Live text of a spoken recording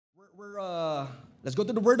Let's go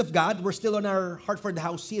to the Word of God. We're still on our Heart for the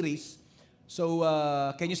House series. So,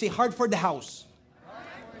 can you say Heart for the House?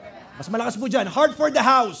 Mas malakas po dyan. Heart for the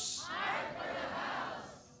House.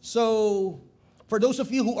 So, for those of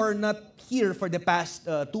you who are not here for the past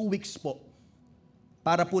 2 weeks po,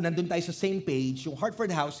 para po nandun tayo sa same page, yung Heart for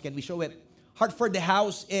the House, can we show it? Heart for the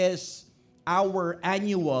House is our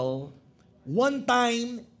annual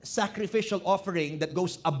one-time sacrificial offering that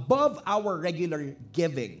goes above our regular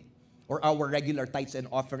giving or our regular tithes and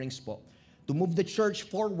offerings po to move the church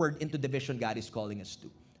forward into the vision God is calling us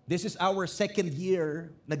to. This is our second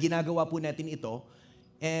year na ginagawa po natin ito,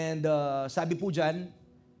 and sabi po dyan,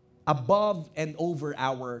 above and over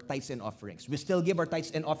our tithes and offerings. We still give our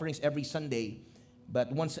tithes and offerings every Sunday,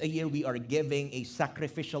 but once a year we are giving a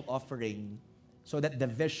sacrificial offering so that the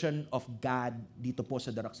vision of God dito po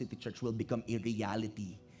sa Darak City Church will become a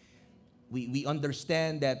reality. We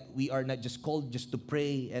understand that we are not just called just to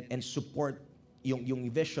pray and support yung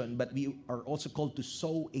vision, but we are also called to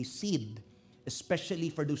sow a seed, especially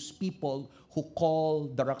for those people who call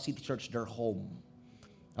Darak City Church their home.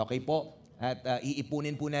 Okay po? At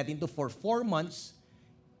iipunin po natin to for 4 months.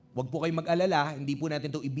 Huwag po kayong mag-alala, hindi po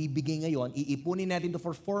natin to ibibigay ngayon. Iipunin natin to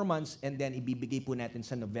for 4 months and then ibibigay po natin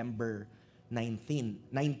sa November 19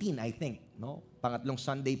 I think, no? Pangatlong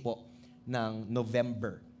Sunday po ng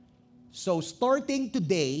November. So starting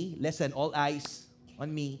today, listen, all eyes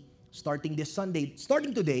on me, starting this Sunday,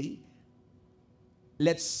 starting today,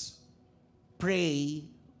 let's pray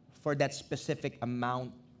for that specific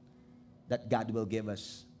amount that God will give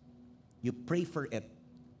us. You pray for it,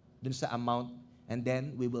 dun sa amount, and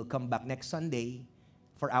then we will come back next Sunday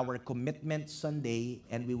for our commitment Sunday,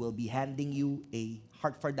 and we will be handing you a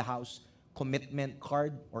Heart for the House commitment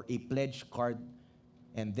card or a pledge card,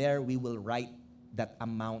 and there we will write that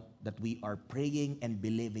amount that we are praying and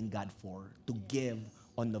believing God for to give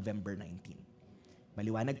on November 19.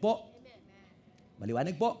 Maliwanag po?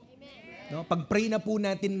 Maliwanag po? No? Pag-pray na po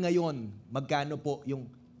natin ngayon, magkano po yung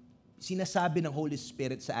sinasabi ng Holy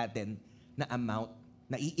Spirit sa atin na amount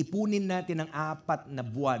na iipunin natin ng 4 na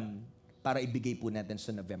buwan para ibigay po natin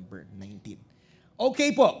sa November 19.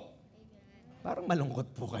 Okay po. Parang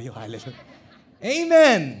malungkot po kayo.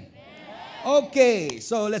 Amen. Okay,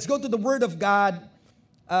 so let's go to the Word of God.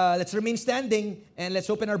 Let's remain standing and let's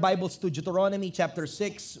open our Bibles to Deuteronomy chapter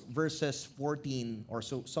 6, verses 14,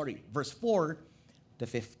 verse 4 to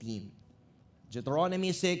 15. Deuteronomy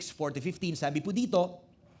 6, 4 to 15, sabi po dito,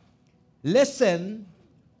 "Listen,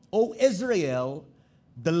 O Israel,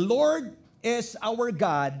 the Lord is our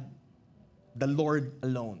God, the Lord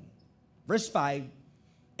alone." Verse 5,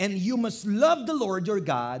 "And you must love the Lord your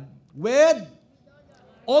God with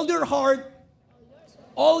all your heart,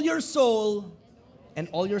 all your soul, and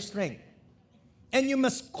all your strength. And you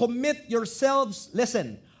must commit yourselves,"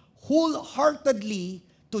 listen, "wholeheartedly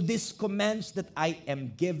to these commands that I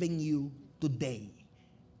am giving you today."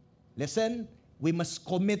 Listen, we must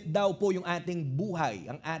commit daw po yung ating buhay,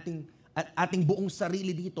 ang ating buong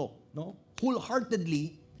sarili dito, no?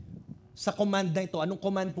 Wholeheartedly sa command na ito. Anong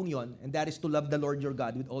command pong yun? And that is to love the Lord your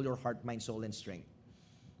God with all your heart, mind, soul, and strength.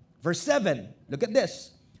 Verse 7, look at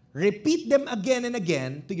this. "Repeat them again and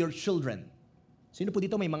again to your children." Sino po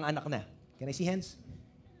dito may mga anak na? Can I see hands?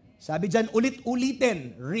 Sabi dyan,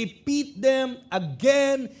 ulit-ulitin. Repeat them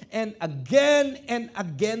again and again and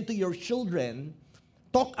again to your children.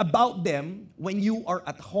 Talk about them when you are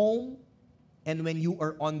at home and when you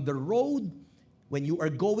are on the road, when you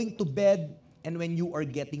are going to bed, and when you are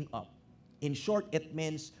getting up. In short, it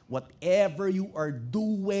means whatever you are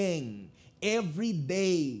doing every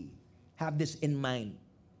day, have this in mind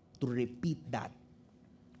to repeat that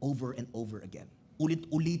over and over again.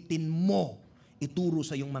 Ulit-ulitin mo ituro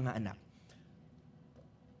sa iyong mga anak.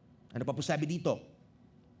 Ano pa po sabi dito?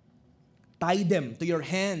 "Tie them to your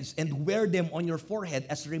hands and wear them on your forehead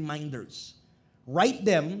as reminders. Write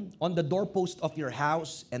them on the doorpost of your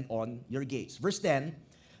house and on your gates." Verse 10,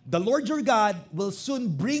 "The Lord your God will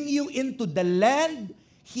soon bring you into the land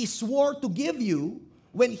He swore to give you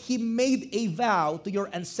when He made a vow to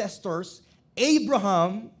your ancestors,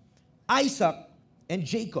 Abraham, Isaac, and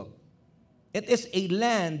Jacob. It is a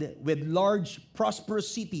land with large,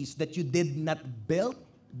 prosperous cities that you did not build.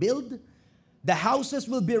 The houses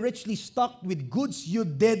will be richly stocked with goods you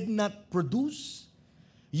did not produce.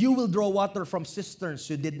 You will draw water from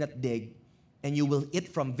cisterns you did not dig, and you will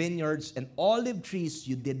eat from vineyards and olive trees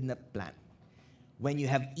you did not plant. When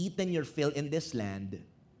you have eaten your fill in this land,"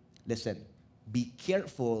 listen, "be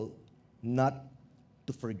careful not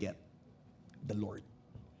to forget the Lord."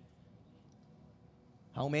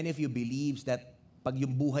 How many of you believes that pag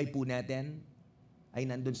yung buhay po natin ay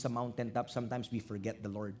nandun sa mountaintop, sometimes we forget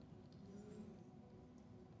the Lord?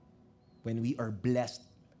 when we are blessed,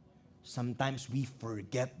 sometimes we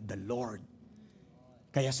forget the Lord.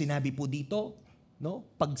 Kaya sinabi po dito, no?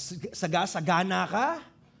 Pag sagasagana ka,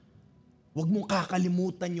 huwag mong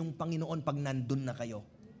kakalimutan yung Panginoon pag nandun na kayo.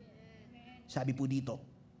 Sabi po dito.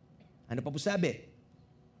 Ano pa po sabi?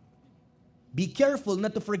 Be careful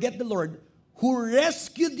not to forget the Lord who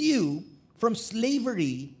rescued you from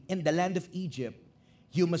slavery in the land of Egypt.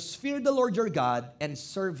 You must fear the Lord your God and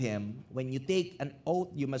serve Him. When you take an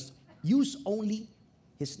oath, you must use only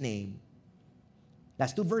His name.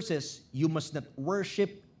 Last two verses, you must not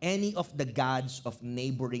worship any of the gods of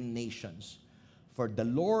neighboring nations. For the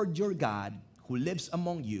Lord your God, who lives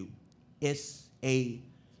among you, is a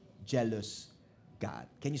jealous God.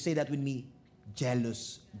 Can you say that with me?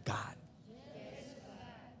 Jealous God.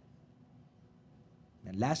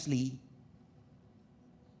 And lastly,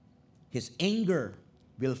 His anger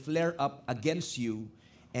will flare up against you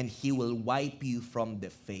and He will wipe you from the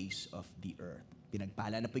face of the earth.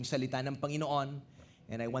 Pinagpala na po yung salita ng Panginoon,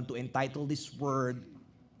 and I want to entitle this word,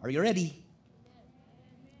 are you ready?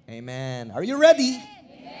 Amen. Are you ready?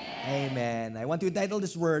 Amen. Amen. I want to entitle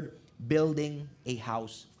this word, Building a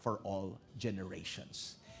House for All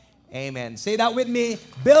Generations. Amen. Say that with me,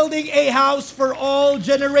 Building a House for All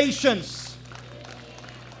Generations.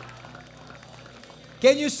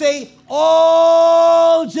 Can you say,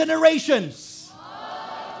 all generations?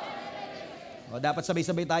 O, dapat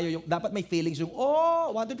sabay-sabay tayo. Dapat may feelings yung, oh,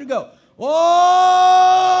 1, 2, 3, go.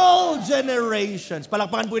 All generations.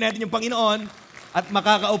 Palakpakan po natin yung Panginoon at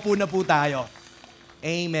makakaupo na po tayo.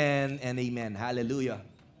 Amen and amen. Hallelujah.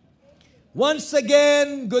 Once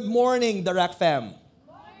again, good morning, the Rock Fam.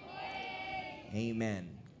 Amen.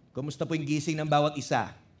 Kumusta po yung gising ng bawat isa?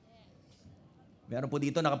 Meron po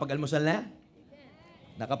dito nakapag-almusal na?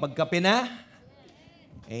 Nakapagkape na?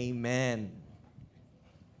 Amen.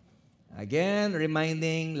 Again,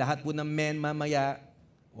 reminding lahat po ng men mamaya,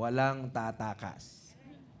 walang tatakas.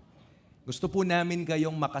 Gusto po namin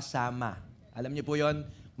kayong makasama. Alam niyo po yon,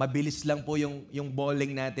 mabilis lang po yung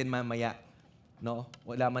bowling natin mamaya. No?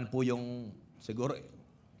 Wala man po yung, siguro,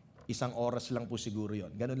 1 oras lang po siguro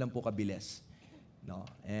yon. Ganun lang po kabilis. No?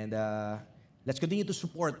 And let's continue to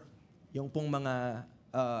support yung pong mga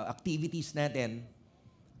activities natin,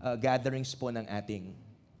 gatherings po ng ating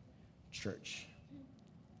church.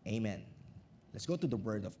 Amen. Let's go to the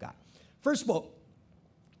Word of God. First po,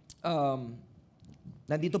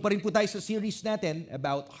 nandito pa rin po tayo sa series natin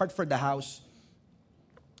about Heart for the House.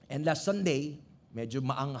 And last Sunday, medyo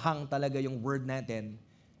maanghang talaga yung word natin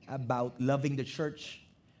about loving the church.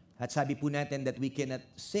 At sabi po natin that we cannot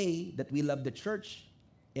say that we love the church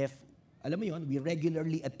if, alam mo yun, we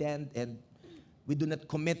regularly attend and we do not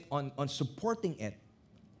commit on supporting it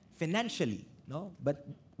financially, no? But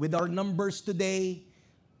with our numbers today,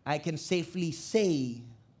 I can safely say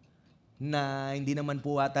na hindi naman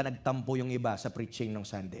po ata nagtampo yung iba sa preaching ng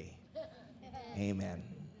Sunday. Amen.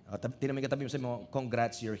 O, tinamay katabi mo, sabi mo,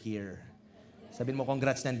 congrats, you're here. Sabihin mo,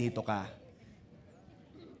 congrats, nandito ka.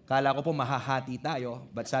 Kala ko po mahahati tayo,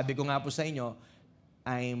 but sabi ko nga po sa inyo,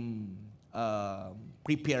 I'm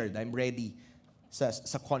prepared, I'm ready sa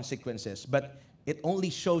consequences. But it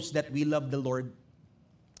only shows that we love the Lord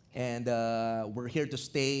and we're here to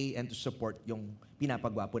stay and to support yung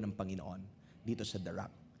pinapagawa po ng Panginoon dito sa The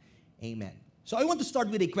Rock. Amen. So I want to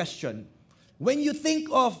start with a question. When you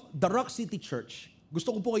think of The Rock City Church,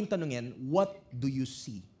 gusto ko po kayong tanungin, what do you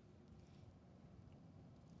see?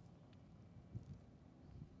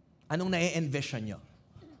 Anong na-envision nyo?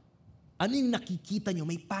 Ano yung nakikita nyo?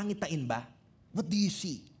 May pangitain ba? What do you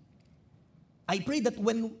see? I pray that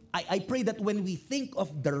when we think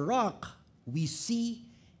of The Rock, we see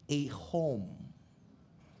a home.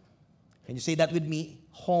 Can you say that with me?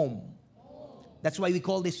 Home. That's why we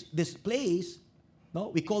call this place, no?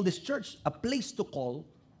 We call this church a place to call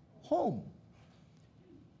home.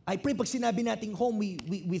 I pray pag sinabi nating home,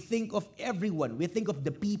 we think of everyone. We think of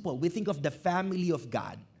the people. We think of the family of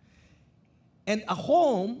God. And a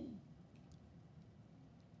home,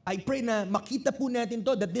 I pray na makita po natin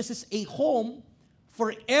to, that this is a home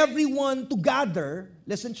for everyone to gather,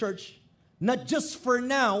 listen church, not just for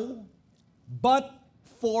now, but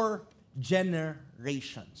for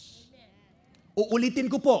generations. Uulitin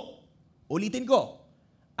ko po. Ulitin ko.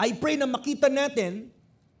 I pray na makita natin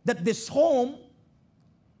that this home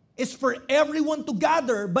is for everyone to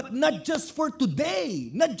gather, but not just for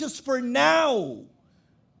today, not just for now,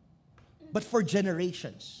 but for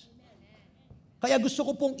generations. Kaya gusto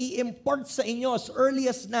ko pong i-impart sa inyo as early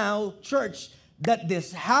as now, church, that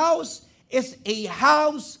this house is a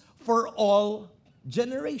house for all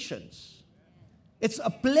generations. It's a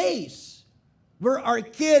place where our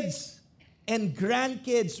kids and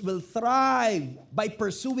grandkids will thrive by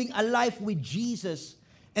pursuing a life with Jesus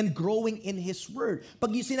and growing in His Word.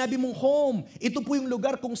 Pag yung sinabi mong home, ito po yung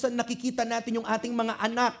lugar kung saan nakikita natin yung ating mga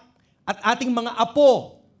anak at ating mga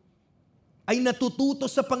apo ay natututo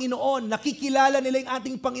sa Panginoon, nakikilala nila yung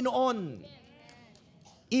ating Panginoon.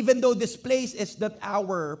 Even though this place is not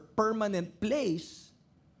our permanent place,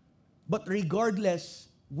 but regardless,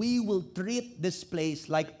 we will treat this place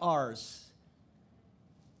like ours.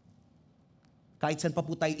 Kahit saan pa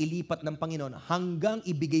po tayo ilipat ng Panginoon, hanggang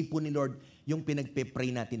ibigay po ni Lord yung pinagpe-pray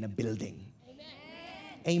natin na building.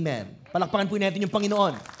 Amen. Palakpakan po natin yung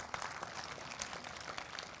Panginoon.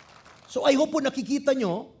 So I hope po nakikita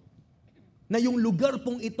nyo na yung lugar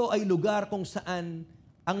pong ito ay lugar kung saan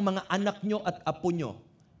ang mga anak nyo at apo nyo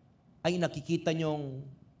ay nakikilala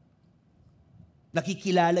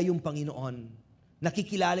yung Panginoon,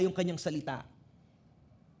 nakikilala yung Kanyang salita.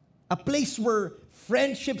 A place where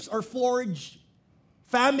friendships are forged,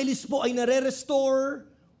 families po ay nare-restore,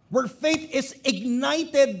 where faith is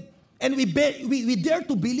ignited, and we dare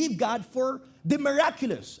to believe God for the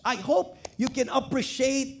miraculous. I hope you can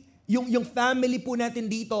appreciate yung family po natin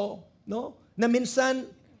dito, no? Na minsan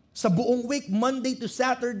sa buong week, Monday to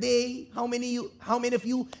Saturday, how many of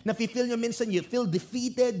you nafe-feel nyo minsan you feel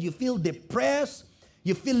defeated, you feel depressed,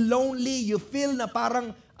 you feel lonely, you feel na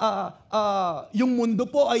parang yung mundo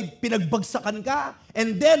po ay pinagbagsakan ka.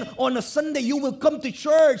 And then on a Sunday you will come to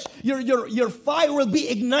church, your fire will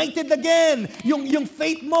be ignited again. Yung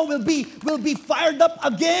faith mo will be fired up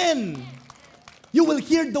again. You will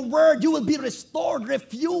hear the word, you will be restored,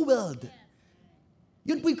 refueled.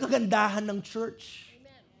 Yun po yung kagandahan ng church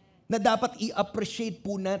na dapat i-appreciate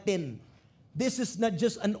po natin. This is not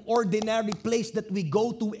just an ordinary place that we go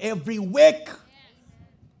to every week.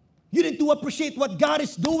 You need to appreciate what God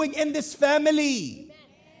is doing in this family.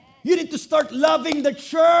 You need to start loving the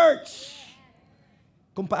church.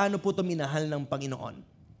 Kung paano po ito minahal ng Panginoon.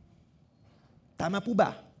 Tama po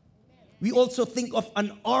ba? We also think of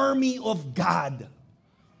an army of God.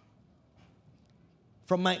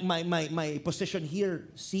 From my position here,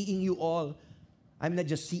 seeing you all, I'm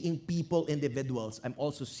not just seeing people, individuals. I'm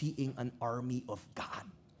also seeing an army of God.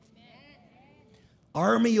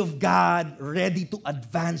 Army of God ready to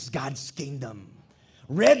advance God's kingdom.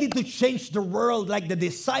 Ready to change the world like the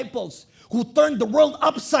disciples who turned the world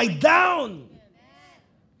upside down.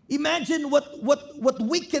 Imagine what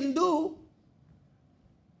we can do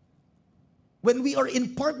when we are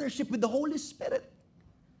in partnership with the Holy Spirit.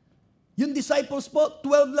 Yung disciples po,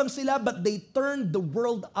 12 lang sila, but they turned the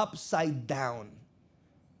world upside down.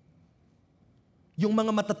 Yung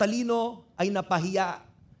mga matatalino ay napahiya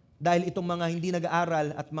dahil itong mga hindi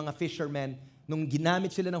nag-aaral at mga fishermen, nung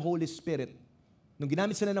ginamit sila ng Holy Spirit, nung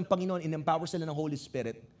ginamit sila ng Panginoon, in-empower sila ng Holy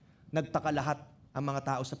Spirit, nagtaka lahat ang mga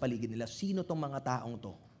tao sa paligid nila. Sino tong mga taong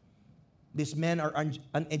to? These men are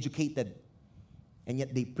uneducated, and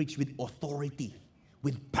yet they preach with authority,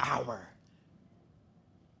 with power.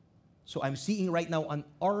 So I'm seeing right now an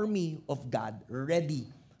army of God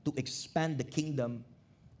ready to expand the kingdom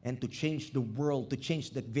and to change the world, to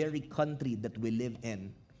change the very country that we live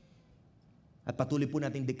in. At patuloy po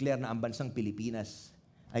natin declare na ang bansang Pilipinas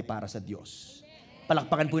ay para sa Diyos.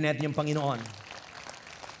 Palakpakan po natin yung Panginoon.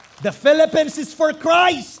 The Philippines is for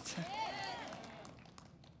Christ.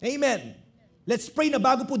 Amen. Let's pray na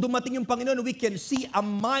bago po dumating yung Panginoon, we can see a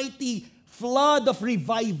mighty flood of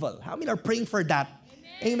revival. How many are praying for that?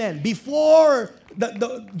 Amen. Before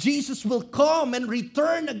Jesus will come and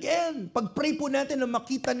return again. Pag-pray po natin na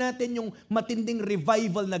makita natin yung matinding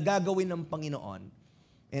revival na gagawin ng Panginoon.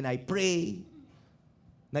 And I pray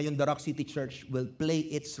na yung The Rock City Church will play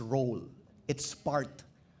its role, its part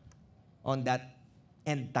on that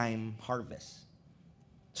end time harvest.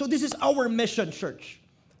 So this is our mission, church,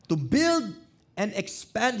 to build and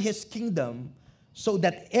expand His kingdom so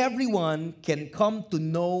that everyone can come to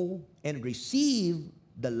know and receive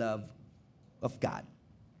the love of God.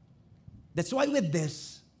 That's why with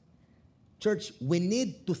this, church, we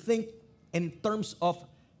need to think in terms of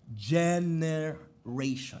generations.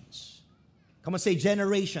 Come on, say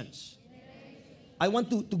generations. I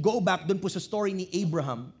want to go back dun po sa story ni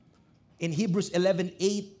Abraham in Hebrews 11:8,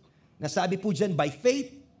 na sabi po dyan, by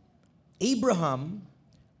faith, Abraham,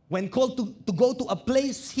 when called to go to a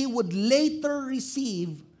place he would later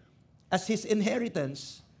receive as his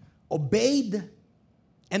inheritance, obeyed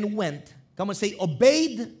and went. Come on, say,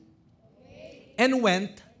 obeyed and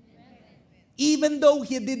went, even though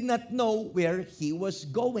he did not know where he was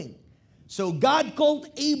going. So God called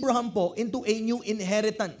Abraham po into a new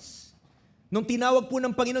inheritance. Nung tinawag po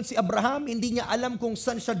ng Panginoon si Abraham, hindi niya alam kung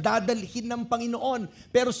saan siya dadalhin ng Panginoon,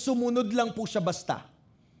 pero sumunod lang po siya basta.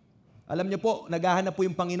 Alam niyo po, naghahanap po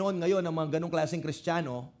yung Panginoon ngayon ng mga ganong klaseng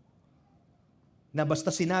Kristiyano na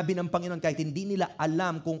basta sinabi ng Panginoon kahit hindi nila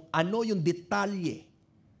alam kung ano yung detalye,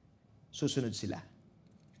 susunod sila.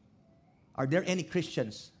 Are there any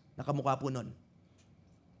Christians na kamukha po nun?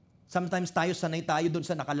 Sometimes sanay tayo doon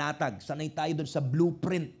sa nakalatag, sanay tayo doon sa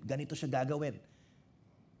blueprint, ganito siya gagawin.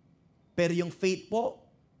 Pero yung faith po,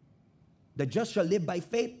 the just shall live by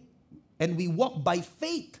faith, and we walk by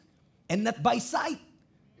faith and not by sight.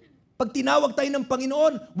 Pag tinawag tayo ng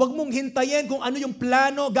Panginoon, huwag mong hintayin kung ano yung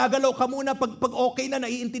plano, gagalaw ka muna, pag okay na,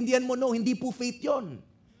 naiintindihan mo, no, hindi po faith yon.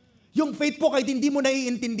 Yung faith po, kahit hindi mo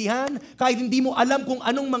naiintindihan, kahit hindi mo alam kung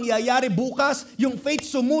anong mangyayari bukas, yung faith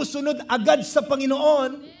sumusunod agad sa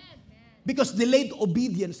Panginoon, because delayed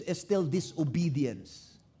obedience is still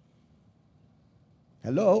disobedience.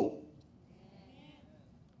 Hello?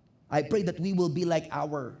 I pray that we will be like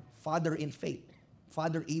our father in faith,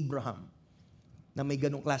 Father Abraham, na may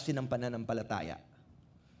ganong klase ng pananampalataya.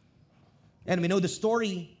 And we know the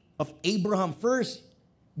story of Abraham. First,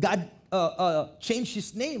 God changed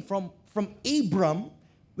his name from Abram,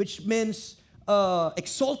 which means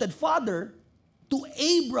exalted father, to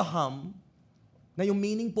Abraham, na yung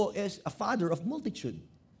meaning po is a father of multitude.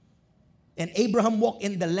 And Abraham walked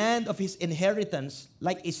in the land of his inheritance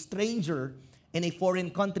like a stranger in a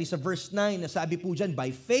foreign country. Sa verse 9, nasabi po dyan,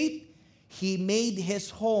 by faith, he made his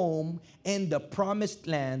home in the promised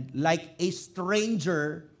land like a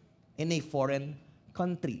stranger in a foreign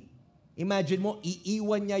country. Imagine mo,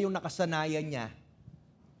 iiwan niya yung nakasanayan niya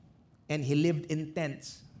and he lived in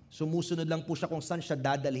tents. Sumusunod lang po siya kung saan siya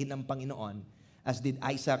dadalhin ng Panginoon, as did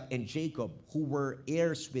Isaac and Jacob, who were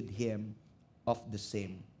heirs with him of the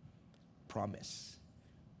same promise.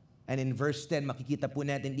 And in verse 10, makikita po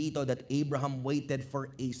natin dito that Abraham waited for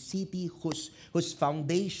a city whose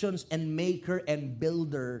foundations and maker and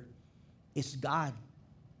builder is God.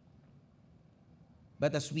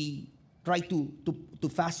 But as we try to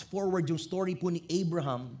fast forward yung story po ni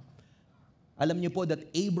Abraham, alam niyo po that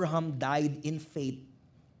Abraham died in faith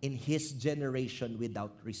in his generation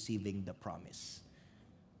without receiving the promise.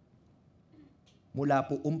 Mula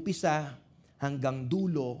po umpisa hanggang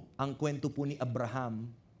dulo, ang kwento po ni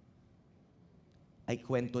Abraham ay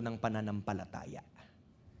kwento ng pananampalataya.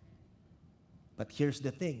 But here's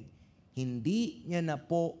the thing, hindi niya na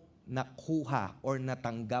po nakuha or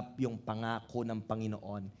natanggap yung pangako ng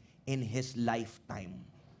Panginoon in his lifetime.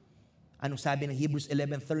 Ano sabi ng Hebrews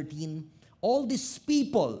 11:13? All these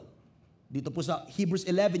people, dito po sa Hebrews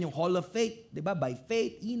 11, yung Hall of Faith, di ba? By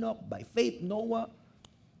faith, Enoch, by faith, Noah.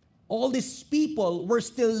 All these people were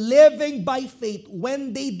still living by faith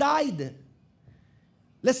when they died.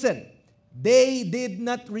 Listen, they did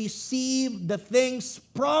not receive the things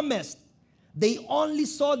promised. They only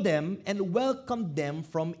saw them and welcomed them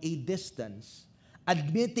from a distance,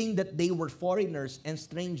 admitting that they were foreigners and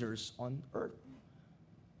strangers on earth.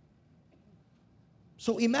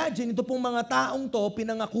 So imagine, ito pong mga taong to,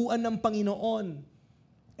 pinangakuan ng Panginoon.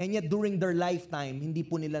 And yet during their lifetime, hindi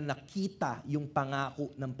po nila nakita yung pangako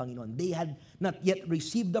ng Panginoon. They had not yet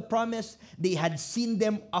received the promise. They had seen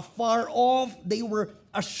them afar off. They were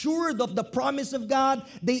assured of the promise of God.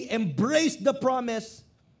 They embraced the promise.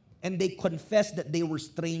 And they confessed that they were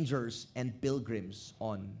strangers and pilgrims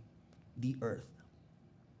on the earth.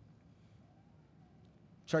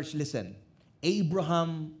 Church, listen.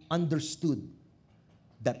 Abraham understood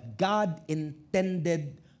that God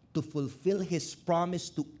intended to fulfill His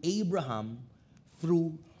promise to Abraham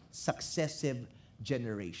through successive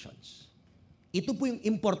generations. Ito po yung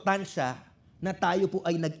importansya na tayo po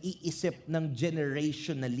ay nag-iisip ng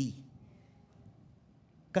generationally.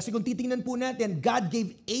 Kasi kung titingnan po natin, God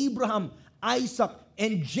gave Abraham, Isaac,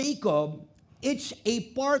 and Jacob each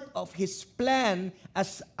a part of His plan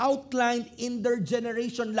as outlined in their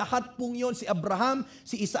generation. Lahat pong yun, si Abraham,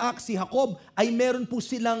 si Isaac, si Jacob, ay meron po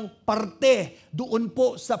silang parte doon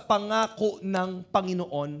po sa pangako ng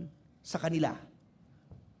Panginoon sa kanila.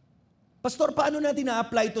 Pastor, paano natin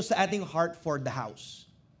na-apply ito sa ating heart for the house?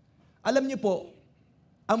 Alam niyo po,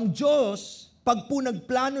 ang Diyos, pag po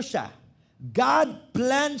nagplano siya, God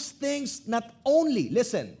plans things not only,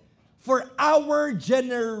 listen, for our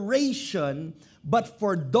generation, but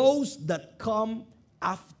for those that come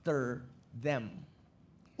after them.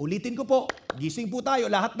 Ulitin ko po, gising po tayo,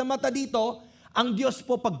 lahat ng mata dito, ang Diyos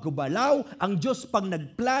po pag gumalaw, ang Diyos pag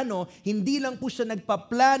nagplano, hindi lang po siya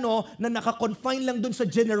nagpaplano na nakakonfine lang dun sa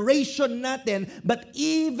generation natin, but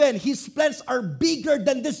even His plans are bigger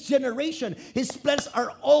than this generation. His plans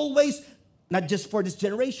are always, not just for this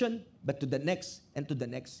generation, but to the next, and to the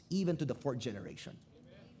next, even to the fourth generation.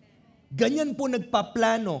 Ganyan po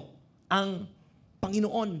nagpaplano ang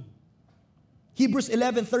Panginoon. Hebrews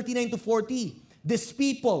 11:39 to 40.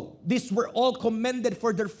 These were all commended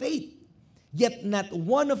for their faith, yet not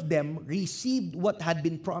one of them received what had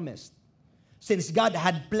been promised, since God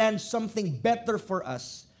had planned something better for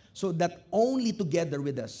us, so that only together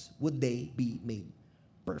with us would they be made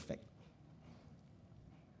perfect.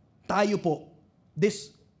 Tayo po,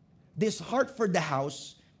 this Heart for the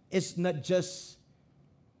House is not just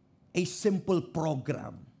a simple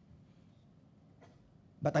program.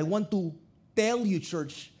 But I want to tell you,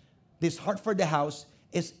 church, this Heart for the House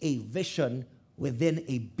is a vision within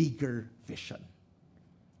a bigger vision.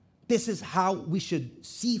 This is how we should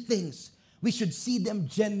see things. We should see them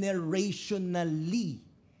generationally.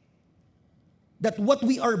 That what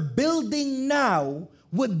we are building now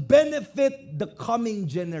would benefit the coming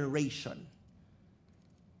generation.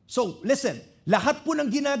 So, listen, lahat po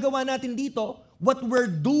ng ginagawa natin dito, what we're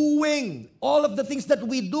doing, all of the things that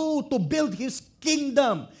we do to build His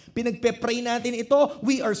kingdom, pinagpe-pray natin ito,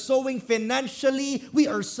 we are sowing financially, we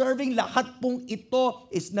are serving, lahat pong ito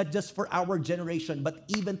is not just for our generation, but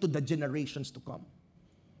even to the generations to come.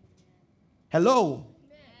 Hello?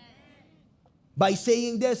 By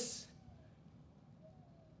saying this,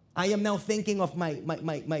 I am now thinking of my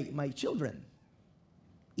children.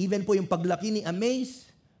 Even po yung paglaki ni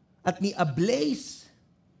Amaze at ni Ablaze,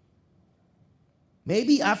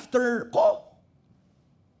 maybe after ko,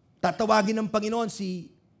 tatawagin ng Panginoon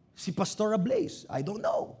si Pastor Ablaze. I don't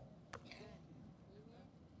know.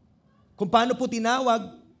 Kung paano po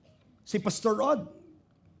tinawag si Pastor Rod.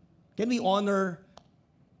 Can we honor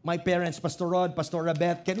my parents, Pastor Rod, Pastor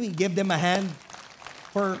Rabeth? Can we give them a hand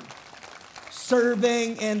for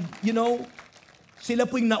serving? And, sila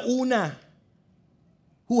po yung nauna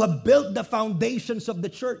who have built the foundations of the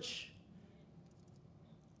church.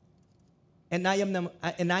 And I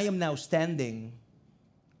am now standing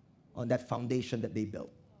on that foundation that they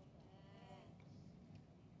built.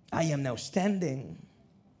 I am now standing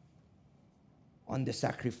on the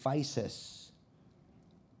sacrifices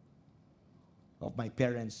of my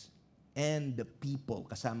parents and the people,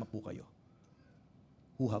 kasama po kayo,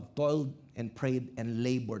 who have toiled and prayed and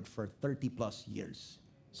labored for 30 plus years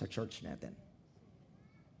sa church natin.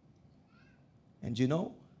 And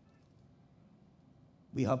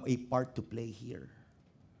we have a part to play here.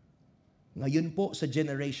 Ngayon po sa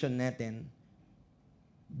generation natin,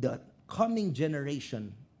 the coming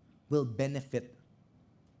generation will benefit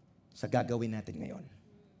sa gagawin natin ngayon.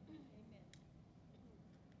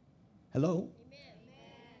 Hello?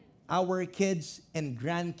 Our kids and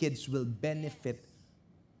grandkids will benefit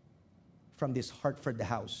from this Heart for the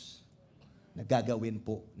House na gagawin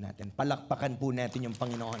po natin. Palakpakan po natin yung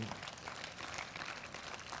Panginoon.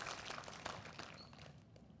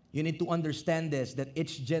 You need to understand this, that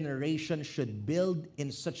each generation should build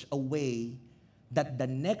in such a way that the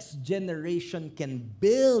next generation can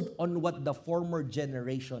build on what the former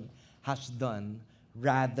generation has done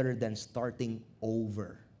rather than starting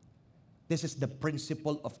over. This is the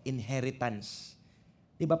principle of inheritance.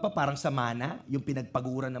 Diba pa parang sa mana, yung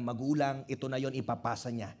pinagpaguran ng magulang, ito na yon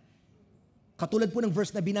ipapasa niya. Katulad po ng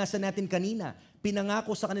verse na binasa natin kanina,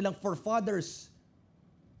 pinangako sa kanilang forefathers,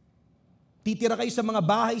 titira kayo sa mga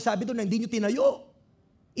bahay, sabi doon na hindi nyo tinayo.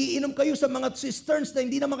 Iinom kayo sa mga cisterns na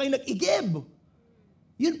hindi naman kayo nag-igib.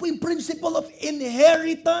 Yun po yung principle of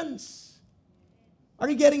inheritance. Are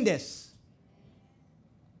you getting this?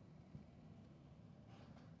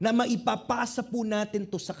 Na maipapasa po natin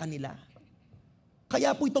to sa kanila.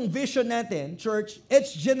 Kaya po itong vision natin, church,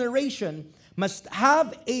 each generation must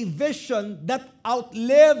have a vision that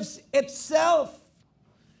outlives itself.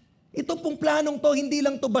 Ito pong planong to, hindi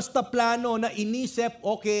lang to basta plano na inisip,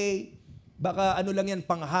 okay, baka ano lang yan,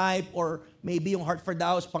 pang hype, or maybe yung Heart for the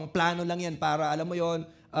House, pang plano lang yan para, alam mo yon,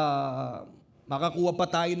 makakuha pa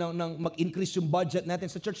tayo ng mag-increase yung budget natin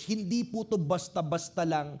sa church. Hindi po to basta-basta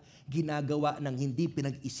lang ginagawa ng hindi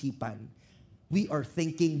pinag-isipan. We are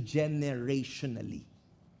thinking generationally.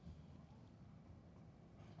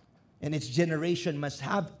 And its generation must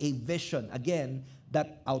have a vision, again,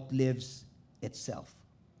 that outlives itself.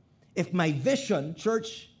 If my vision,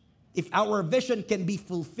 church, if our vision can be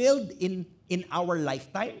fulfilled in our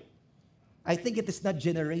lifetime, I think it is not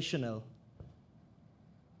generational.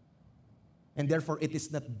 And therefore, it is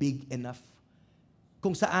not big enough.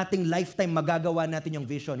 Kung sa ating lifetime magagawa natin yung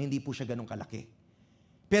vision, hindi po siya ganun kalaki.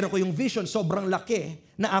 Pero kung yung vision sobrang laki,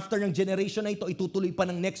 na after ng generation na ito, itutuloy pa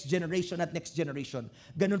ng next generation at next generation,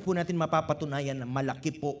 ganun po natin mapapatunayan na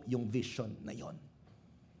malaki po yung vision na yon.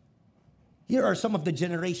 Here are some of the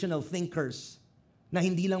generational thinkers na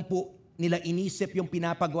hindi lang po nila inisip yung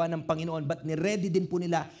pinapagawa ng Panginoon, but ni-ready din po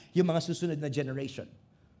nila yung mga susunod na generation.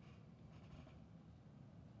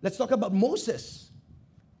 Let's talk about Moses.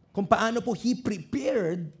 Kung paano po he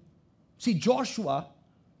prepared si Joshua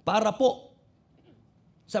para po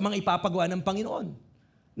sa mga ipapagawa ng Panginoon.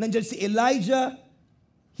 Nandiyan si Elijah,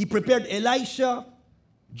 he prepared Elisha,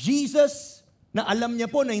 Jesus, na alam niya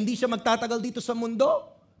po na hindi siya magtatagal dito sa mundo,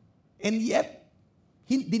 and yet,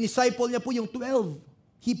 dinisciple niya po yung 12.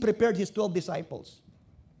 He prepared his 12 disciples.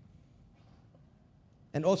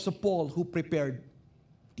 And also Paul, who prepared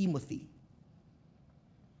Timothy.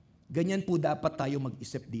 Ganyan po dapat tayo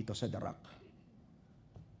mag-isip dito sa darak.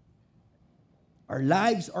 Our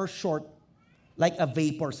lives are short like a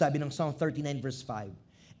vapor, sabi ng Psalm 39 verse 5.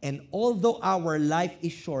 And although our life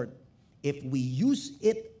is short, if we use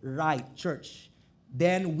it right, church,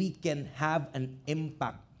 then we can have an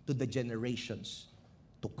impact to the generations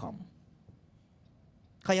to come.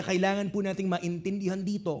 Kaya kailangan po nating maintindihan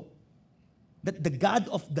dito that the God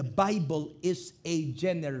of the Bible is a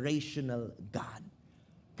generational God.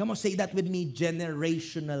 Come on, say that with me,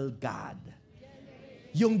 generational God.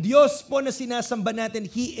 Yung Diyos po na sinasamba natin,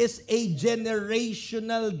 He is a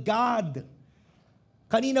generational God.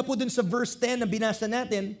 Kanina po dun sa verse 10 na binasa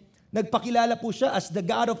natin, nagpakilala po siya as the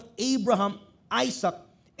God of Abraham, Isaac,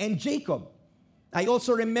 and Jacob. I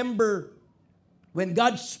also remember when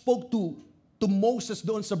God spoke to Moses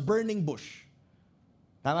doon sa burning bush.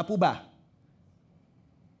 Tama po ba?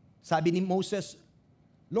 Sabi ni Moses,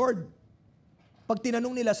 Lord, pag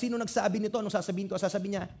tinanong nila, sino nagsabi nito? Anong sasabihin ko?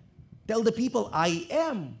 Sasabihin niya, tell the people, I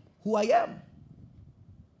am who I am.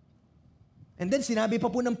 And then sinabi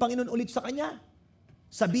pa po ng Panginoon ulit sa kanya,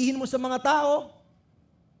 sabihin mo sa mga tao,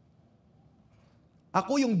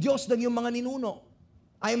 ako yung Diyos ng iyong mga ninuno.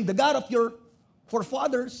 I am the God of your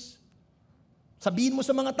forefathers. Sabihin mo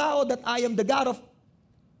sa mga tao that I am the God of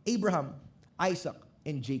Abraham, Isaac,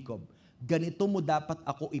 and Jacob. Ganito mo dapat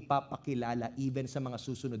ako ipapakilala even sa mga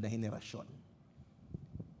susunod na henerasyon.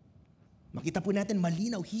 Makita po natin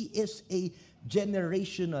malinaw, He is a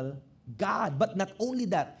generational God. But not only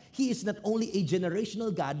that, He is not only a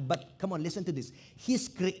generational God, but come on, listen to this. He's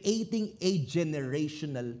creating a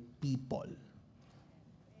generational people.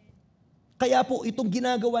 Kaya po itong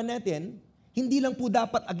ginagawa natin, hindi lang po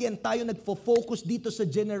dapat, again, tayo nagfo-focus dito sa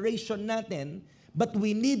generation natin, but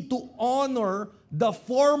we need to honor the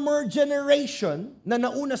former generation na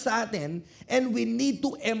nauna sa atin, and we need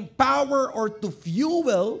to empower or to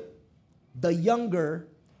fuel the younger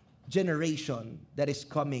generation that is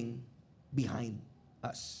coming behind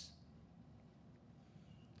us.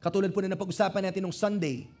 Katulad po na napag-usapan natin nung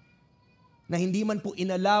Sunday, na hindi man po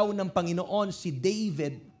inalaw ng Panginoon si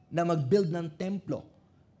David na mag-build ng templo.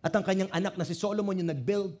 At ang kanyang anak na si Solomon yung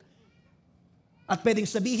nag-build. At pwedeng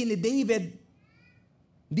sabihin ni David,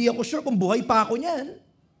 di ako sure kung buhay pa ako niyan.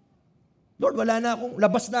 Lord,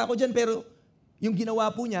 labas na ako dyan, pero yung ginawa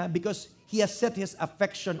po niya, because he has set his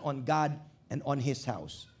affection on God and on his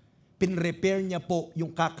house. Pinrepair niya po yung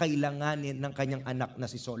kakailanganin ng kanyang anak na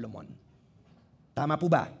si Solomon. Tama po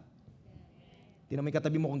ba? Tingnan mo yung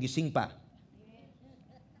katabi mo kung gising pa.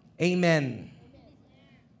 Amen.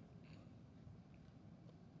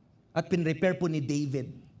 At pinrepair po ni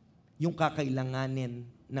David yung kakailanganin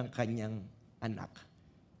ng kanyang anak.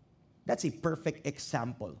 That's a perfect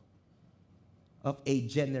example of a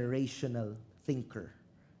generational thinker.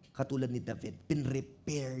 Katulad ni David,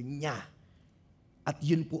 pinrepair niya. At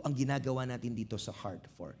yun po ang ginagawa natin dito sa Heart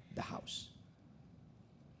for the House.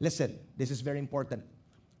 Listen, this is very important.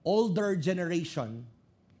 Older generation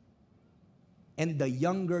and the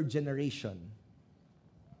younger generation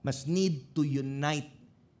must need to unite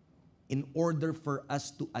in order for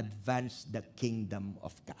us to advance the kingdom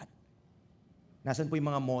of God. Nasaan po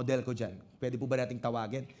yung mga model ko dyan? Pwede po ba nating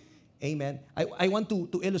tawagin? Amen. I want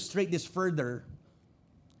to illustrate this further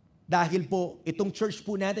dahil po itong church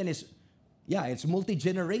po natin is, it's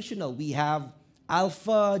multi-generational. We have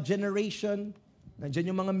alpha generation,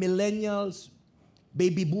 nandiyan yung mga millennials,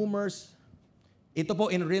 baby boomers. Ito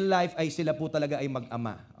po in real life ay sila po talaga ay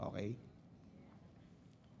mag-ama. Okay?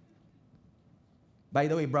 By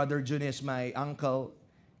the way, Brother Jun is my uncle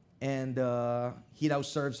and he now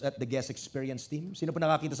serves at the guest experience team. Sino po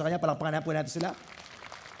nakakita sa kanya? Palakpakan po natin sila.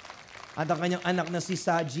 At ang kanyang anak na si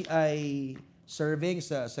Saji ay serving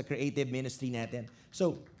sa creative ministry natin.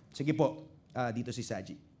 So, sige po, dito si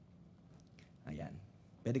Saji. Ayan.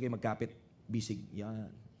 Pwede kayo magkapit. Bisig. Yan.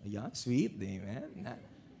 Ayan. Sweet. Amen.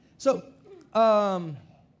 So,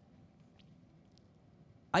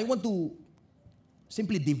 I want to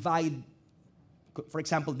simply divide, for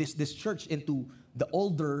example, this church into the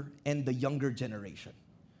older and the younger generation.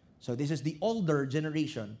 So this is the older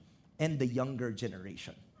generation and the younger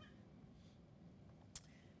generation.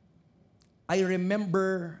 I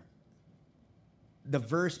remember the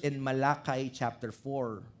verse in Malachi chapter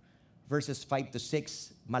 4, verses 5 to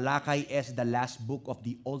 6. Malachi is the last book of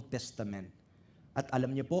the Old Testament. At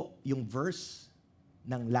alam niyo po, yung verse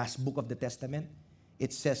ng last book of the Testament,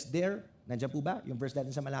 it says there, nandiyan po ba yung verse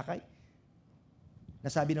natin sa Malachi?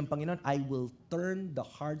 Nasabi ng Panginoon, I will turn the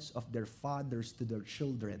hearts of their fathers to their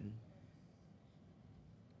children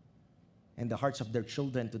and the hearts of their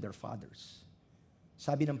children to their fathers.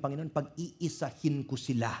 Sabi ng Panginoon, pag-iisahin ko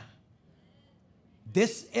sila.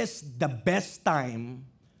 This is the best time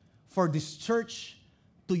for this church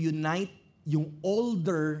to unite yung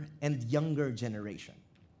older and younger generation.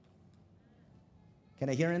 Can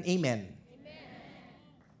I hear an amen?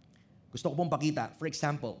 Gusto ko pong pakita. For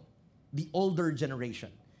example, the older generation.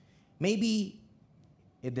 Maybe,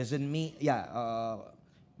 it doesn't mean,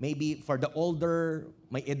 maybe for the older,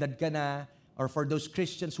 may edad ka na, or for those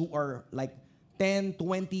Christians who are like 10,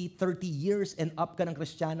 20, 30 years and up ka ng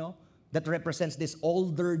Kristiyano, that represents this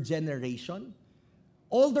older generation.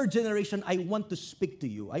 Older generation, I want to speak to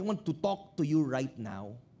you. I want to talk to you right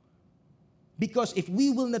now. Because if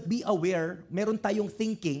we will not be aware, meron tayong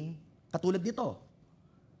thinking, katulad nito,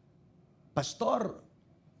 Pastor,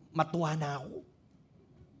 matuwa na ako.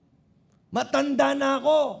 Matanda na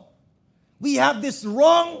ako. We have this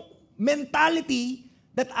wrong mentality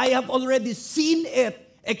that I have already seen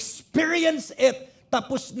it, experienced it.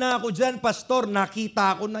 Tapos na ako dyan, Pastor,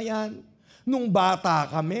 nakita ko na yan. Nung bata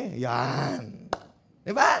kami, yan.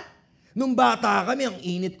 Diba? Nung bata kami, ang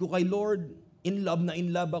init ko kay Lord. In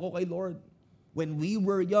love ako kay Lord. When we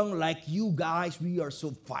were young, like you guys, we are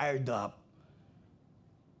so fired up.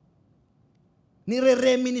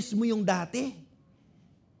 Nire-reminisce mo yung dati.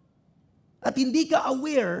 At hindi ka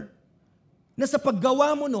aware na sa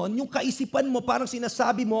paggawa mo nun, yung kaisipan mo, parang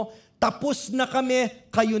sinasabi mo, tapos na kami,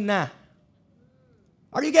 kayo na.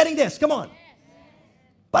 Are you getting this? Come on.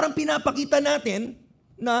 Parang pinapakita natin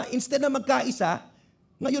na instead na magkaisa,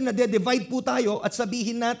 ngayon na-divide po tayo at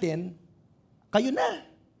sabihin natin, kayo na.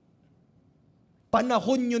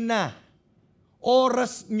 Panahon nyo na.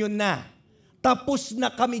 Oras nyo na. Tapos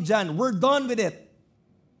na kami dyan. We're done with it.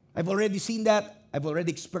 I've already seen that. I've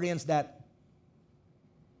already experienced that.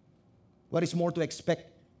 What is more to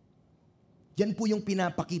expect? Yan po yung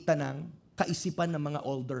pinapakita ng kaisipan ng mga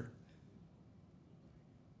older.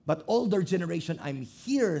 But older generation, I'm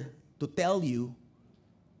here to tell you,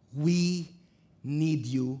 we need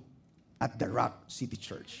you at the Rock City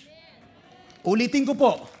Church. Ulitin ko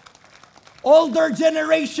po. Older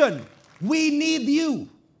generation, we need you.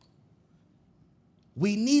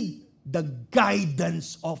 We need the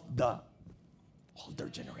guidance of the older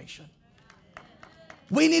generation.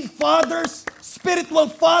 We need fathers, spiritual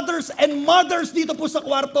fathers and mothers dito po sa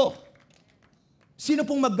kwarto. Sino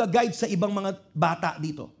pong mag-guide sa ibang mga bata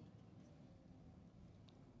dito?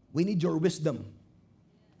 We need your wisdom.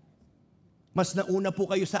 Mas nauna po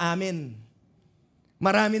kayo sa amin.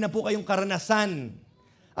 Marami na po kayong karanasan.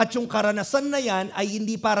 At yung karanasan na yan ay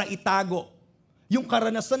hindi para itago. Yung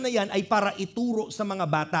karanasan na yan ay para ituro sa mga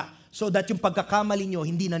bata so that yung pagkakamali nyo,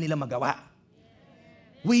 hindi na nila magawa.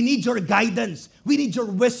 We need your guidance. We need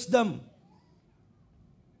your wisdom.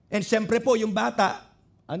 And siyempre po, yung bata,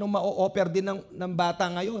 anong ma-offer din ng bata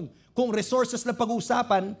ngayon? Kung resources na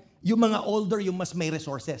pag-uusapan, yung mga older, yung mas may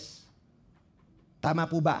resources. Tama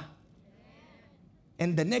po ba?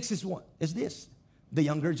 And the next is this, the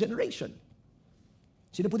younger generation.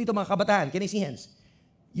 Sino po dito mga kabataan? Can I see hands?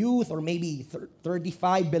 Youth or maybe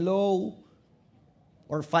 35 below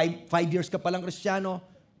or 5 years ka palang Kristiyano.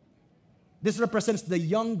 This represents the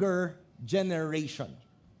younger generation.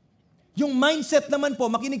 Yung mindset naman po,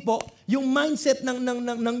 makinig po, yung mindset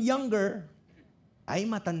ng younger, ay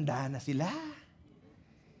matanda na sila.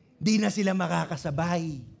 Di na sila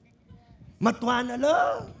makakasabay. Matwa na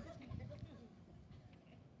lang.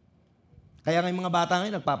 Kaya nga yung mga bata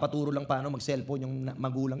ngayon, nagpapaturo lang paano mag-cellphone yung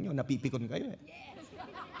magulang nyo, napipikon kayo eh.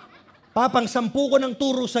 Papang 10 ko ng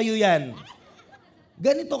turo sa'yo yan.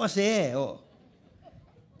 Ganito kasi, oh.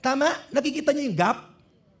 Tama? Nakikita nyo yung gap?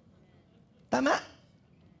 Tama?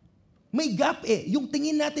 May gap eh. Yung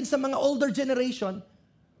tingin natin sa mga older generation,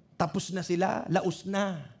 tapos na sila, laos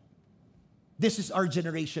na. This is our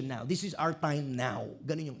generation now. This is our time now.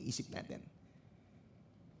 Ganun yung isip natin.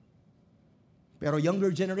 Pero younger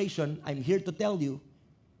generation, I'm here to tell you,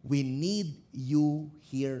 we need you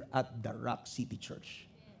here at the Rock City Church.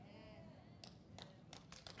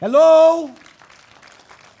 Hello?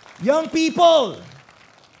 Young people,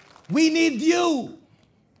 we need you.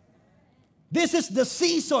 This is the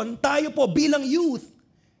season, tayo po bilang youth.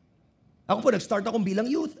 Ako po, nag-start akong bilang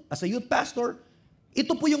youth. As a youth pastor,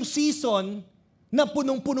 ito po yung season na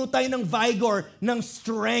punong-puno tayo ng vigor, ng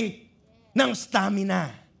strength. ng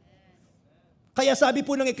stamina. Kaya sabi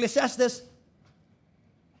po ng Ecclesiastes,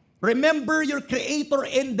 remember your Creator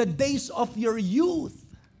in the days of your youth.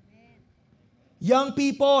 Young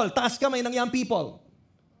people, taas kamay ng young people.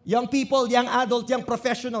 Young people, young adult, young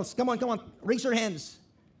professionals. Come on, raise your hands.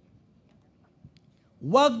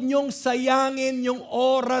 Huwag niyong sayangin yung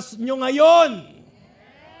oras niyo ngayon.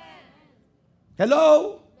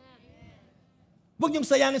 Hello? Huwag niyong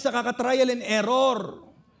sayangin sa kaka-trial and error.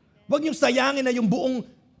 Huwag niyong sayangin na yung buong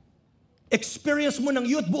experience mo ng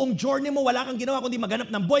youth, buong journey mo, wala kang ginawa kundi maghanap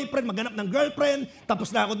ng boyfriend, maghanap ng girlfriend, tapos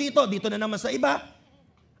na ako dito na naman sa iba.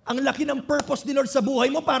 Ang laki ng purpose ni Lord sa buhay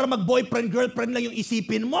mo para mag-boyfriend, girlfriend lang yung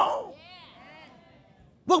isipin mo.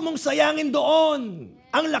 Huwag mong sayangin doon.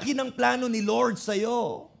 Ang laki ng plano ni Lord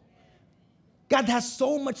sa'yo. God has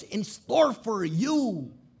so much in store for you.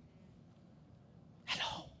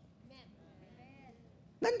 Hello?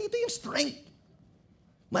 Nandito yung strength.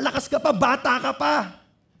 Malakas ka pa, bata ka pa.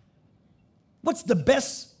 What's the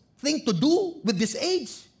best thing to do with this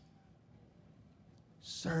age?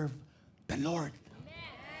 Serve the Lord.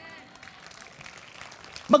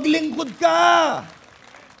 Maglingkod ka.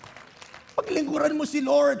 Paglingkuran mo si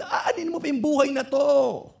Lord, aanin mo pa yung buhay na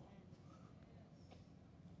to.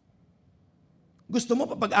 Gusto mo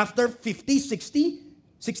pag after 50,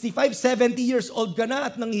 60, 65, 70 years old ka na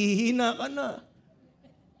at nanghihina ka na.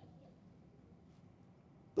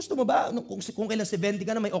 Gusto mo ba, kung kailan 70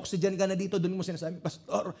 ka na, may oxygen ka na dito, doon mo sinasabi,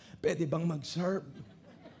 Pastor, pwede bang mag-serve?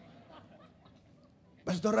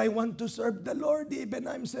 Pastor, I want to serve the Lord even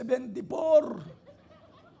I'm 74.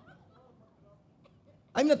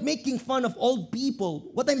 I'm not making fun of old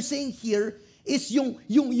people. What I'm saying here is yung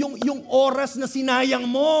oras na sinayang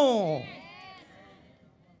mo.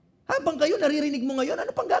 Habang kayo naririnig mo ngayon,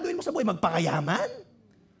 ano pang gagawin mo sa buhay? Magpakayaman?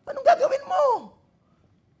 Anong gagawin mo?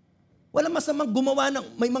 Walang masamang gumawa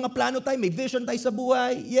ng, may mga plano tayo, may vision tayo sa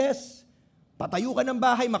buhay. Yes. Patayo ka ng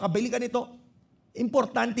bahay, makabili ka nito.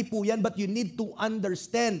 Importante po yan, but you need to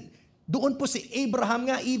understand. Doon po si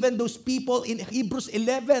Abraham nga, even those people in Hebrews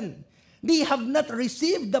 11, they have not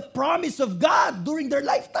received the promise of God during their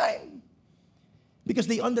lifetime.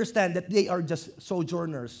 Because they understand that they are just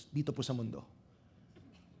sojourners dito po sa mundo.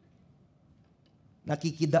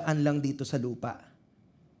 Nakikidaan lang dito sa lupa.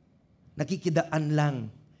 Nakikidaan lang.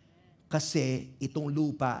 Kasi itong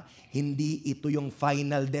lupa, hindi ito yung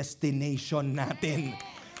final destination natin.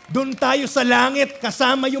 Doon tayo sa langit,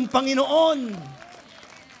 kasama yung Panginoon.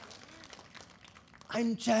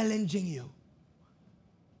 I'm challenging you.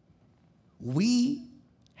 We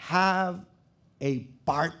have a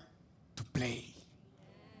part to play.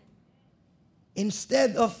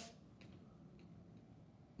 Instead of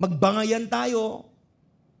magbangayan tayo,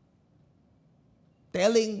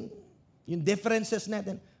 telling yung differences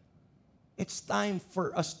natin, it's time for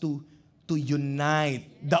us to unite.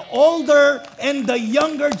 The older and the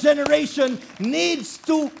younger generation needs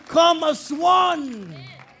to come as one.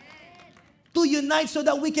 To unite so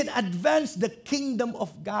that we can advance the kingdom of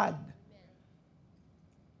God.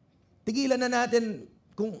 Tigilan na natin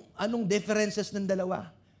kung anong differences ng dalawa.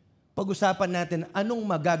 Pag-usapan natin anong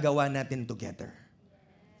magagawa natin together.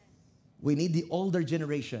 We need the older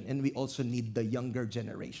generation and we also need the younger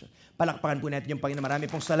generation. Palakpakan po natin yung Panginoon. Marami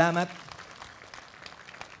pong salamat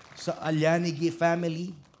sa Alyanigi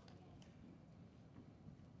family.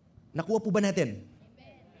 Nakuha po ba natin?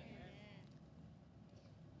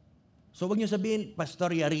 So wag niyo sabihin,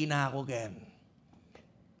 Pastor, yari na ako, Ken.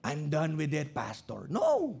 I'm done with it, Pastor.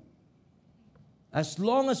 No! As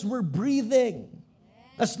long as we're breathing,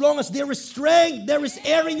 as long as there is strength, there is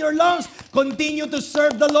air in your lungs, continue to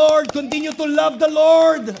serve the Lord, continue to love the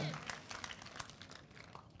Lord.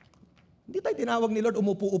 Hindi tayo tinawag ni Lord,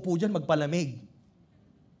 umupo-upo dyan, magpalamig.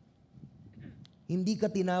 Hindi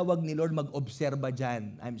ka tinawag ni Lord, mag-obserba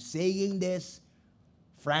dyan. I'm saying this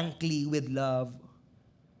frankly with love.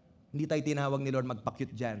 Hindi tayo tinawag ni Lord,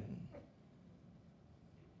 magpakyut dyan.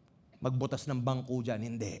 Magbutas ng bangko dyan,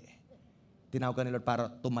 hindi. Tinawag ka ni Lord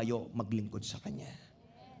para tumayo, maglingkod sa Kanya.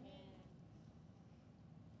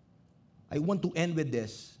 I want to end with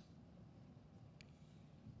this.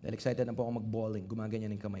 Dahil excited na po ako mag-bowling.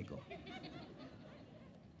 Gumaganyan yung kamay ko.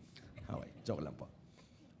 Okay, joke lang po.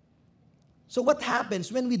 So what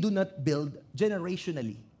happens when we do not build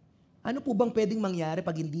generationally? Ano po bang pwedeng mangyari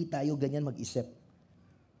pag hindi tayo ganyan mag-isip?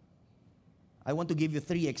 I want to give you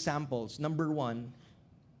 3 examples. Number 1,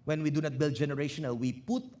 when we do not build generational, we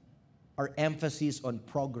put our emphasis on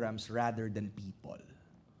programs rather than people.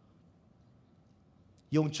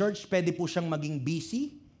 Yung church, pwede po siyang maging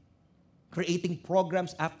busy, creating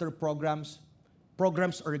programs after programs.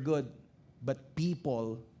 Programs are good, but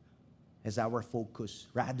people as our focus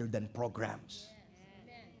rather than programs.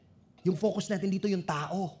 Yung focus natin dito yung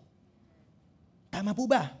tao. Tama po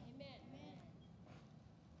ba?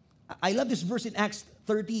 I love this verse in Acts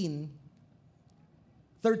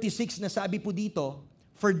 13:36 na sabi po dito,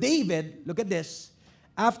 for David, look at this,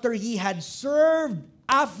 after he had served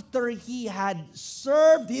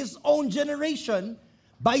his own generation,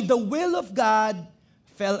 by the will of God,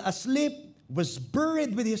 fell asleep, was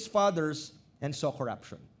buried with his fathers, and saw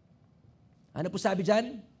corruption. Ano po sabi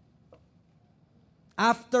dyan?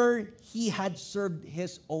 After he had served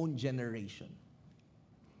his own generation.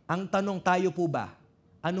 Ang tanong, tayo po ba,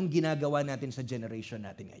 anong ginagawa natin sa generation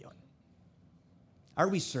natin ngayon?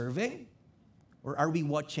 Are we serving? Or are we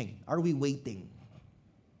watching? Are we waiting?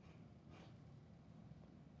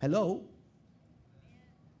 Hello?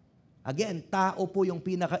 Again, tao po yung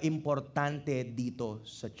pinaka-importante dito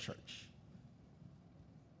sa church.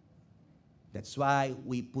 That's why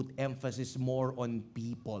we put emphasis more on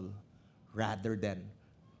people rather than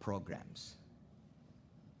programs.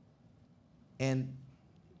 And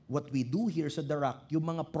what we do here sa The Rock, yung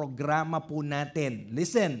mga programa po natin,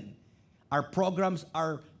 listen, our programs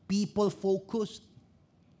are people-focused.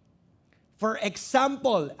 For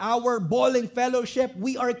example, our bowling fellowship,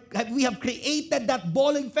 we have created that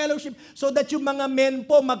bowling fellowship so that yung mga men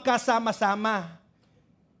po magkasama-sama.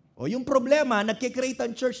 O yung problema, nagkikreate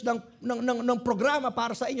ang church ng programa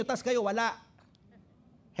para sa inyo, tas kayo wala.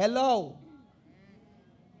 Hello?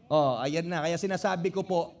 Oh, ayan na. Kaya sinasabi ko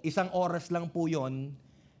po, 1 oras lang po yon.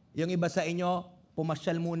 Yung iba sa inyo,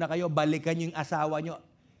 pumasyal muna kayo, balikan yung asawa nyo.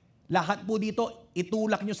 Lahat po dito,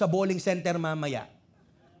 itulak nyo sa bowling center mamaya.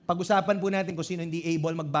 Pag-usapan po natin kung sino hindi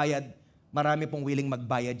able magbayad, marami pong willing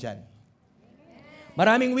magbayad dyan.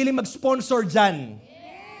 Maraming willing mag-sponsor dyan.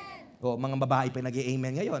 O, mga babae pa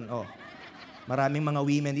nag-i-amen ngayon. O, maraming mga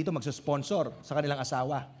women dito magsusponsor sa kanilang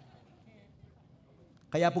asawa.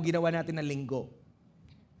 Kaya po ginawa natin ng linggo.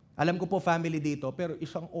 Alam ko po family dito, pero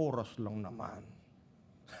 1 oras lang naman.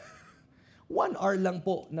 1 hour lang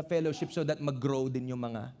po na fellowship so that mag-grow din yung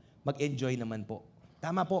mga, mag-enjoy naman po.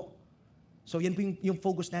 Tama po. So yan po yung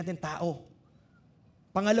focus natin, tao.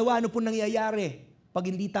 Pangalawa, ano po nangyayari pag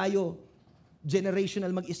hindi tayo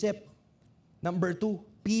generational mag-isip? Number 2,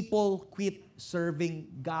 people quit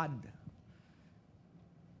serving God.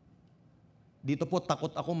 Dito po,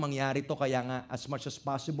 takot akong mangyari to, kaya nga, as much as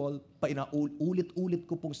possible, ulit-ulit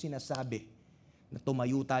ko pong sinasabi na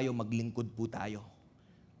tumayo tayo, maglingkod po tayo.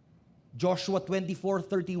 Joshua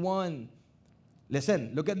 24:31.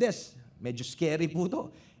 Listen, look at this. Medyo scary po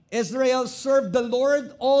to. Israel served the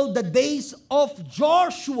Lord all the days of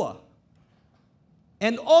Joshua,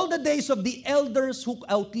 and all the days of the elders who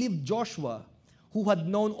outlived Joshua, who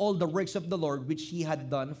had known all the works of the Lord which he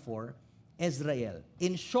had done for Israel.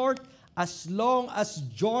 In short, as long as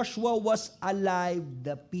Joshua was alive,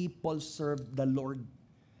 the people served the Lord.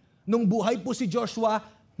 Nung buhay po si Joshua,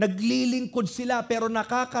 naglilingkod sila, pero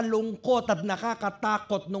nakakalungkot at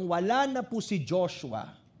nakakatakot nung wala na po si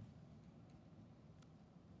Joshua.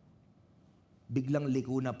 Biglang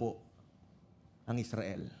liko na po ang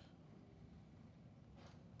Israel.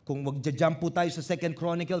 Kung magja-jump po tayo sa 2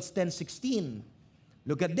 Chronicles 10:16,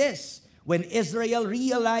 look at this. When Israel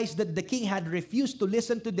realized that the king had refused to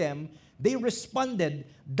listen to them, they responded,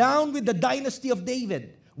 "Down with the dynasty of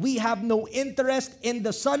David. We have no interest in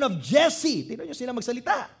the son of Jesse." Tingnan nyo sila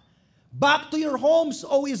magsalita. "Back to your homes,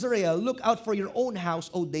 O Israel. Look out for your own house,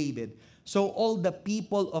 O David." So all the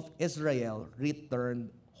people of Israel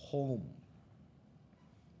returned home.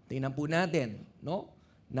 Tingnan po natin, no?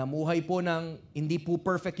 Namuhay po ng hindi po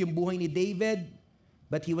perfect yung buhay ni David,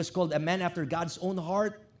 but he was called a man after God's own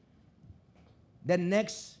heart. Then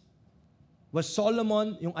next was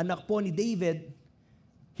Solomon, yung anak po ni David.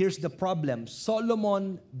 Here's the problem.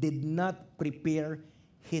 Solomon did not prepare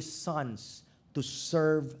his sons to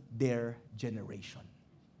serve their generation.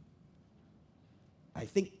 I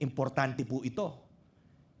think importante po ito.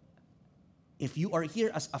 If you are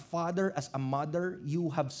here as a father, as a mother,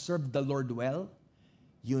 you have served the Lord well,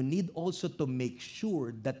 you need also to make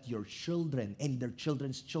sure that your children and their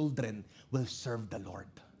children's children will serve the Lord.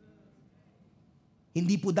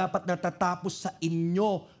 Hindi po dapat natatapos sa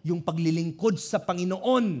inyo yung paglilingkod sa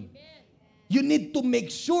Panginoon. You need to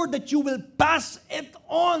make sure that you will pass it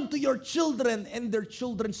on to your children and their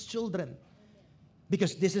children's children.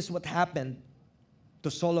 Because this is what happened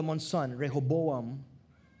to Solomon's son, Rehoboam,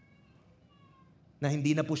 na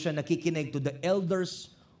hindi na po siya nakikinig to the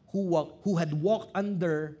elders who had walked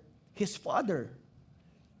under his father.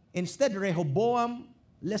 Instead, Rehoboam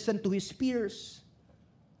listened to his peers.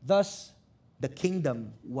 Thus, the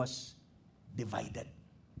kingdom was divided.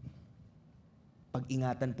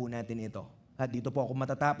 Pag-ingatan po natin ito. At dito po ako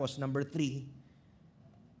matatapos. Number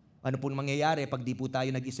 3, ano po mangyayari pag di po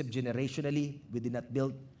tayo nag-isip generationally? We did not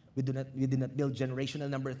build generational.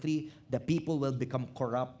 Number 3, the people will become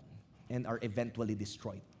corrupt and are eventually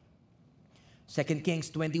destroyed. 2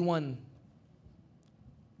 Kings 21.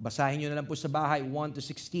 Basahin nyo na lang po sa bahay,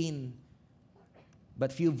 1-16.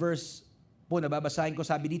 But few verse po nababasahin ko,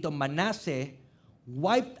 sabi dito, Manasseh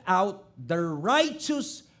wiped out the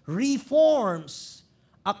righteous reforms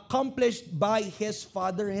accomplished by his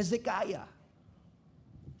father Hezekiah.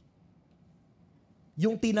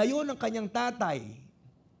 Yung tinayo ng kanyang tatay,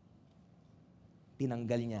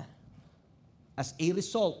 tinanggal niya. As a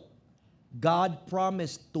result, God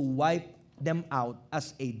promised to wipe them out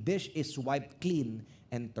as a dish is wiped clean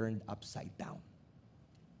and turned upside down.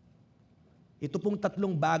 Ito pong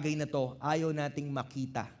tatlong bagay na to, ayaw nating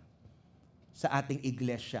makita sa ating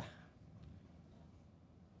iglesia.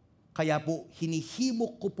 Kaya po,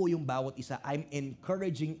 hinihimok ko po yung bawat isa. I'm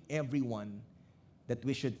encouraging everyone that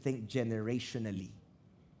we should think generationally.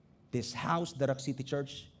 This house, the Rock City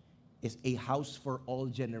Church, is a house for all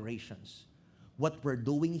generations. What we're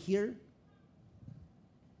doing here,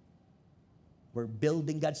 we're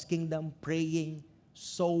building God's kingdom, praying,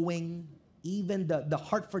 sowing, even the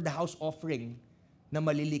heart for the house offering na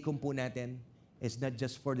malilikom po natin is not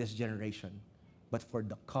just for this generation, but for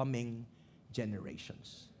the coming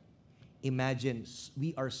generations. Imagine,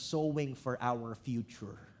 we are sowing for our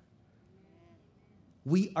future.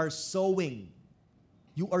 We are sowing.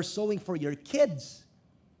 You are sowing for your kids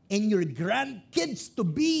and your grandkids to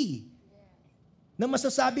be. Na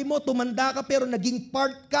masasabi mo, tumanda ka pero naging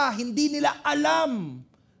part ka, hindi nila alam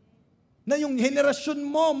na yung henerasyon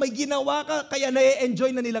mo, may ginawa ka, kaya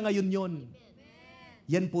na-enjoy na nila ngayon yon.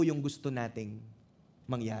 Yan po yung gusto nating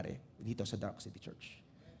mangyari dito sa Dark City Church.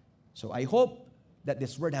 So I hope that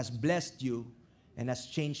this word has blessed you and has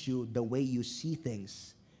changed you the way you see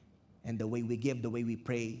things and the way we give, the way we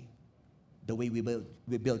pray, the way we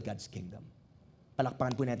build God's kingdom.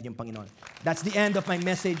 Palakpakan po natin yung Panginoon. That's the end of my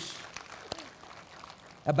message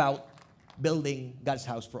about building God's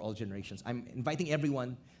house for all generations. I'm inviting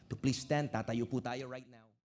everyone to please stand. Tatayo po tayo right now.